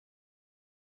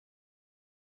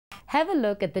Have a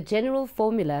look at the general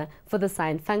formula for the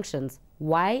sine functions,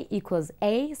 y equals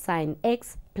a sine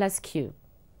x plus q.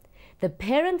 The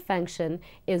parent function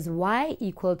is y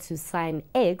equal to sine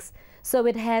x, so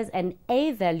it has an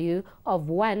a value of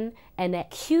 1 and a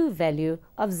q value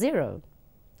of 0.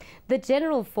 The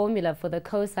general formula for the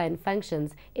cosine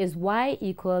functions is y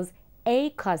equals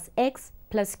a cos x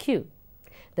plus q.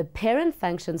 The parent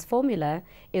function's formula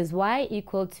is y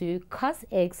equal to cos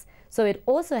x, so it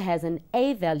also has an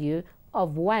a value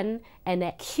of 1 and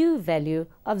a q value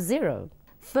of 0.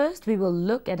 First, we will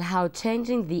look at how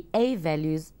changing the a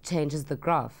values changes the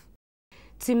graph.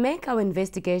 To make our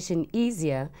investigation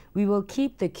easier, we will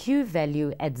keep the q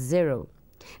value at 0.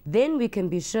 Then we can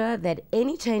be sure that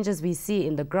any changes we see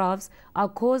in the graphs are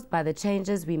caused by the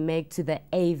changes we make to the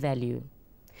a value.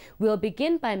 We'll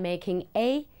begin by making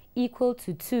a equal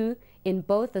to 2 in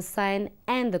both the sine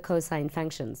and the cosine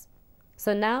functions.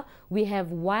 So now we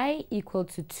have y equal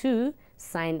to 2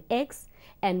 sine x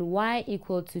and y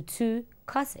equal to 2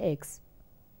 cos x.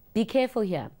 Be careful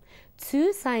here.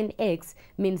 2 sine x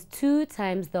means 2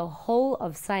 times the whole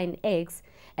of sine x,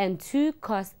 and 2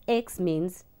 cos x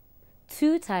means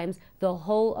 2 times the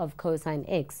whole of cosine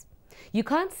x. You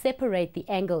can't separate the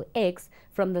angle x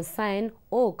from the sine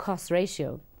or cos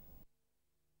ratio.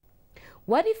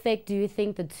 What effect do you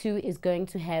think the 2 is going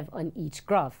to have on each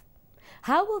graph?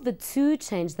 How will the 2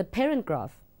 change the parent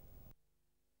graph?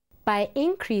 By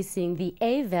increasing the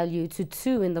a value to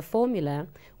 2 in the formula,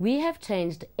 we have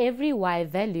changed every y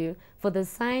value for the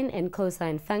sine and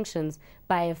cosine functions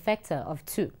by a factor of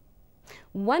 2.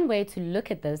 One way to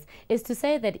look at this is to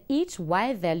say that each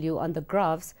y value on the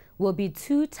graphs will be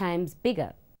 2 times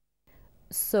bigger.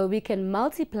 So we can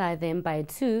multiply them by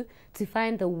 2 to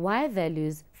find the y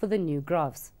values for the new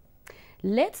graphs.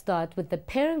 Let's start with the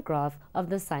parent graph of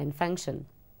the sine function.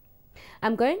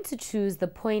 I'm going to choose the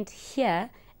point here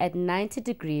at 90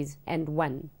 degrees and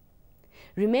 1.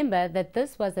 Remember that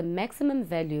this was a maximum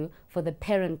value for the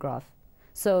parent graph,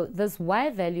 so this y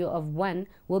value of 1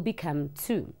 will become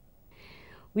 2.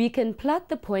 We can plot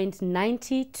the point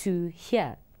 92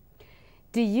 here.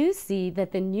 Do you see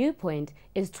that the new point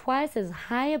is twice as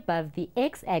high above the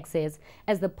x-axis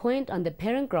as the point on the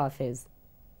parent graph is?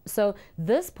 So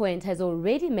this point has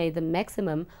already made the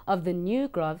maximum of the new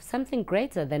graph something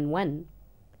greater than 1.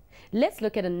 Let's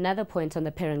look at another point on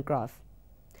the parent graph.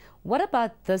 What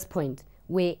about this point,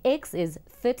 where x is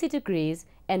 30 degrees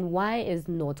and y is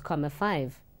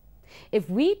 0,5? If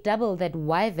we double that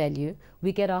y value,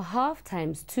 we get a half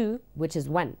times 2, which is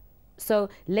 1. So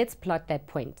let's plot that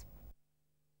point.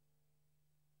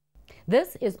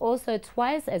 This is also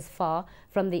twice as far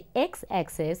from the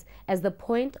x-axis as the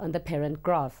point on the parent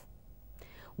graph.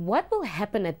 What will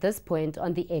happen at this point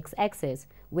on the x-axis,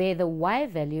 where the y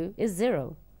value is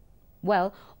 0?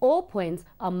 Well, all points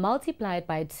are multiplied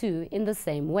by 2 in the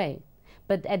same way.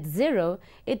 But at 0,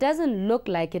 it doesn't look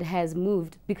like it has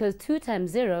moved because 2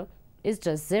 times 0 is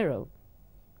just 0.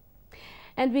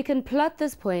 And we can plot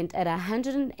this point at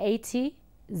 180,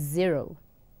 0.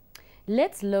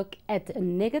 Let's look at a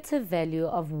negative value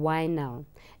of y now.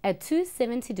 At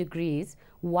 270 degrees,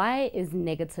 y is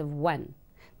negative 1.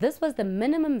 This was the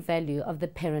minimum value of the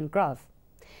parent graph.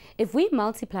 If we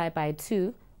multiply by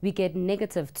 2, we get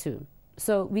negative 2.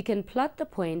 So we can plot the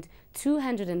point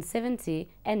 270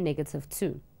 and negative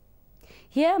 2.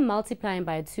 Here, multiplying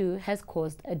by 2 has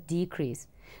caused a decrease,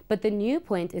 but the new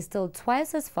point is still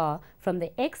twice as far from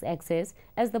the x-axis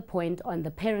as the point on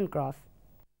the parent graph.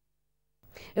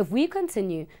 If we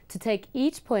continue to take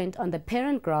each point on the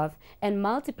parent graph and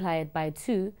multiply it by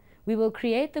 2, we will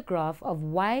create the graph of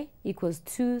y equals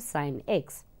 2 sine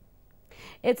x.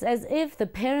 It's as if the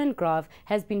parent graph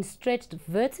has been stretched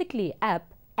vertically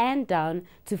up and down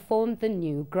to form the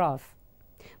new graph.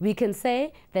 We can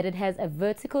say that it has a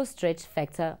vertical stretch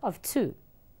factor of 2.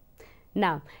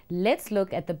 Now, let's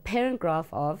look at the parent graph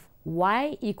of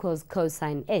y equals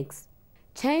cosine x.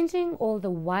 Changing all the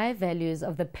y values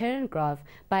of the parent graph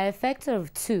by a factor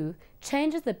of 2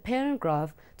 changes the parent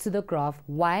graph to the graph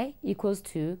y equals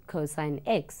 2 cosine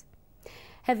x.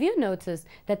 Have you noticed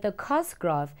that the cos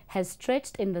graph has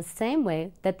stretched in the same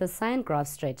way that the sine graph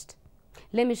stretched?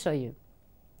 Let me show you.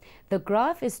 The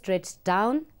graph is stretched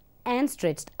down and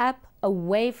stretched up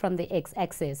away from the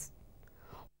x-axis.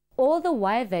 All the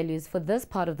y values for this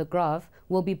part of the graph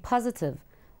will be positive,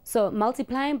 so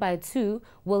multiplying by 2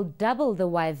 will double the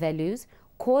y values,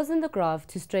 causing the graph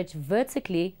to stretch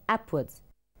vertically upwards.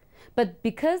 But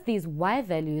because these y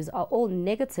values are all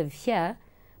negative here,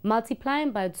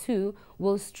 multiplying by 2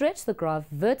 will stretch the graph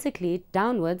vertically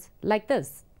downwards like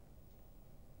this.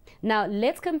 Now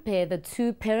let's compare the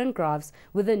two parent graphs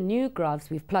with the new graphs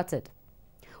we've plotted.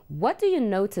 What do you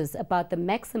notice about the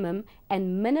maximum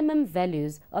and minimum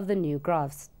values of the new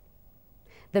graphs?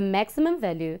 The maximum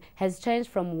value has changed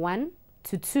from 1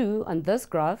 to 2 on this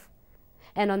graph,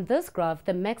 and on this graph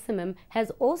the maximum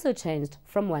has also changed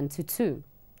from 1 to 2.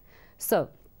 So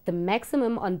the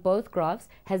maximum on both graphs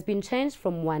has been changed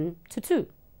from 1 to 2.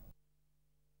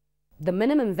 The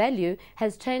minimum value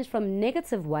has changed from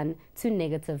 -1 to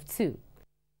 -2.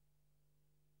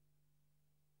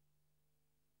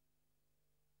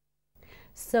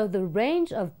 So the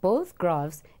range of both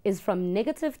graphs is from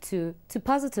 -2 to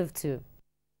 +2.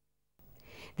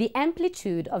 The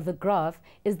amplitude of the graph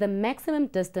is the maximum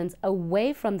distance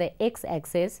away from the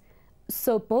x-axis,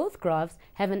 so both graphs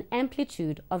have an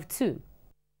amplitude of 2.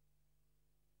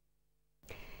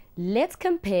 Let's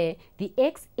compare the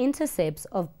x-intercepts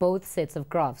of both sets of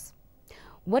graphs.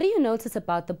 What do you notice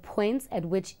about the points at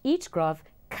which each graph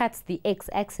cuts the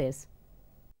x-axis?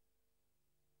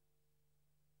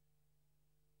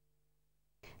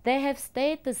 They have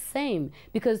stayed the same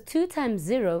because 2 times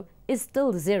 0 is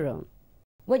still 0.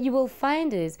 What you will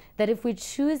find is that if we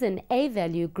choose an a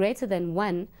value greater than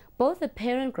 1, both the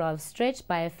parent graphs stretch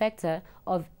by a factor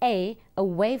of a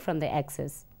away from the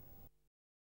axis.